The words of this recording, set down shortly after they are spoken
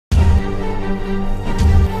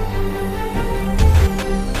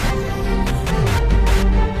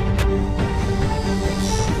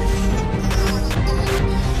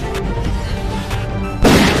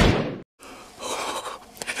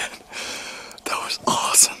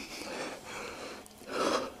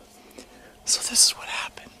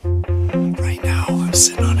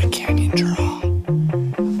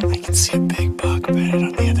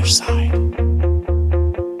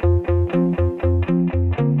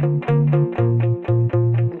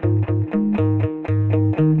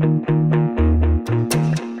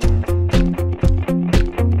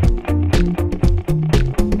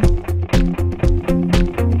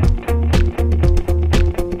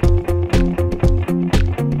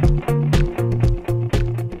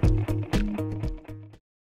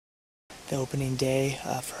opening day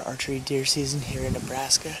for archery deer season here in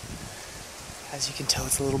Nebraska. As you can tell,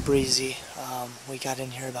 it's a little breezy. We got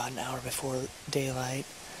in here about an hour before daylight,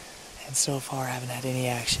 and so far haven't had any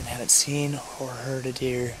action. Haven't seen or heard a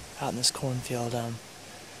deer out in this cornfield.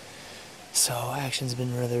 So action's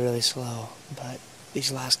been really slow, but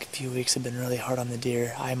these last few weeks have been really hard on the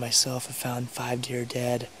deer. I myself have found 5 deer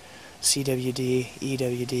dead. CWD,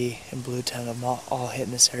 EWD, and blue tongue have all hit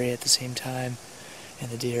in this area at the same time, and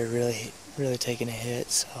the deer really taking a hit.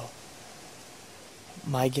 So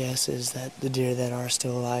my guess is that the deer that are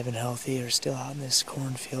still alive and healthy are still out in this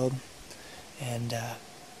cornfield, and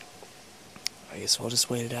I guess we'll just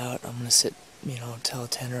wait it out. I'm gonna sit, till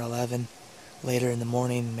 10 or 11 later in the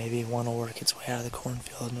morning. Maybe one will work its way out of the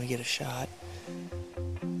cornfield and we get a shot.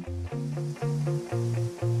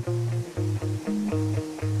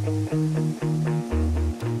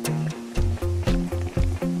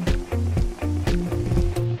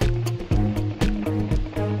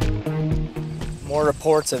 More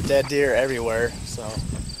reports of dead deer everywhere, so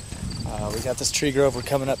we got this tree grove we're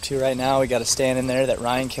coming up to right now. We got a stand in there that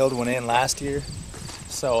Ryan killed one in last year,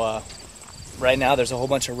 so right now there's a whole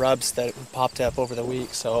bunch of rubs that popped up over the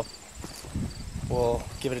week, so we'll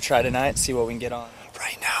give it a try tonight and see what we can get on.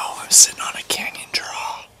 Right now I'm sitting on a canyon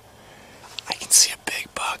draw. I can see a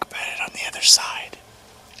big buck bedded on the other side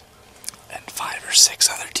and 5 or 6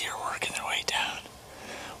 other deer working their way down.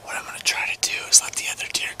 What I'm going to try to do is let the other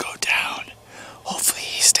deer go down. Hopefully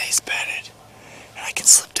he stays bedded, and I can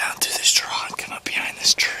slip down through this draw and come up behind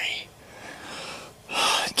this tree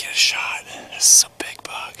and get a shot. This is a big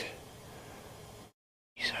buck.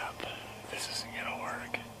 He's up. This isn't gonna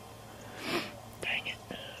work. Dang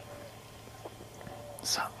it.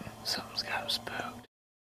 Something's got him spooked.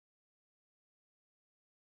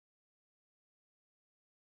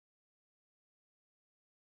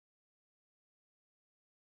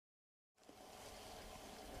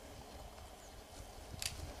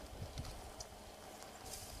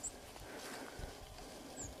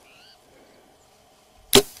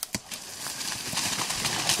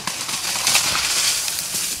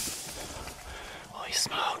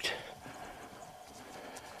 Smoked.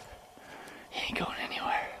 He ain't going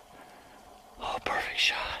anywhere. Oh, perfect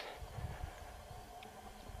shot.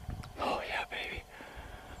 Oh yeah, baby.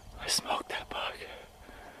 I smoked that bug.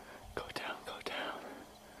 Go down, go down.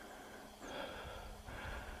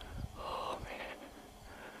 Oh man.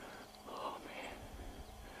 Oh man.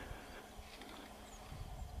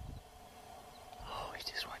 Oh, he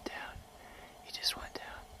just went down. He just went down.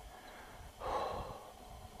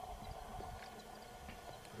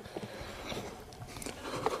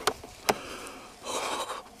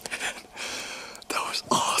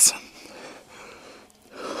 Awesome.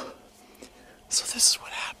 So this is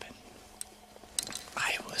what happened.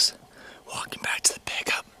 I was walking back to the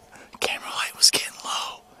pickup. The camera light was getting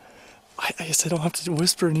low. I guess I don't have to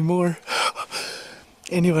whisper anymore.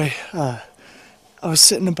 Anyway, I was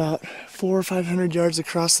sitting about 400 or 500 yards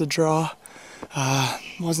across the draw.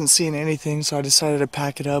 Wasn't seeing anything, so I decided to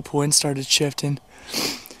pack it up. Wind started shifting,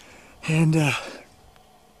 and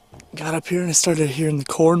got up here and I started hearing the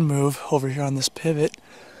corn move over here on this pivot.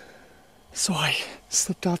 So I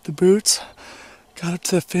slipped off the boots, got up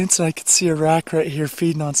to the fence, and I could see a rack right here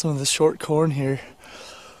feeding on some of the short corn here.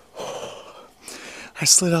 I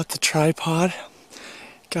slid out the tripod,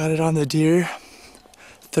 got it on the deer,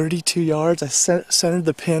 32 yards. I centered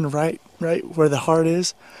the pin right where the heart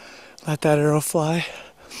is, let that arrow fly,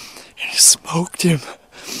 and it smoked him.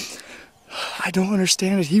 I don't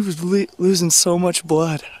understand it. He was losing so much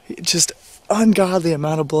blood, just ungodly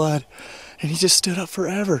amount of blood, and he just stood up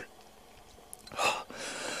forever.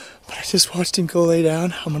 But I just watched him go lay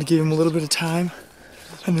down. I'm gonna give him a little bit of time,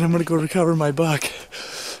 and then I'm gonna go recover my buck.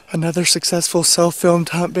 Another successful self-filmed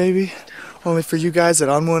hunt, baby. Only for you guys at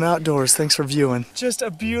On One Outdoors. Thanks for viewing. Just a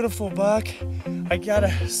beautiful buck. I got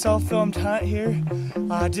a self-filmed hunt here.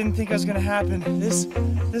 I didn't think it was gonna happen.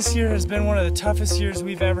 This year has been one of the toughest years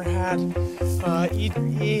we've ever had.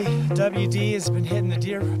 EWD has been hitting the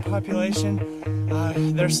deer population.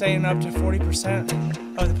 They're saying up to 40%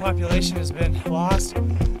 of the population has been lost.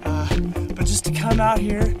 But just to come out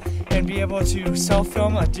here and be able to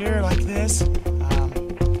self-film a deer like this,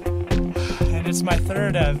 and it's my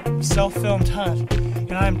third self-filmed hunt,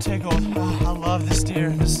 and I'm tickled. I love this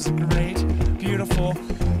deer. This is a great, beautiful,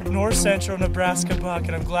 north central Nebraska buck,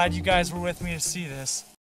 and I'm glad you guys were with me to see this.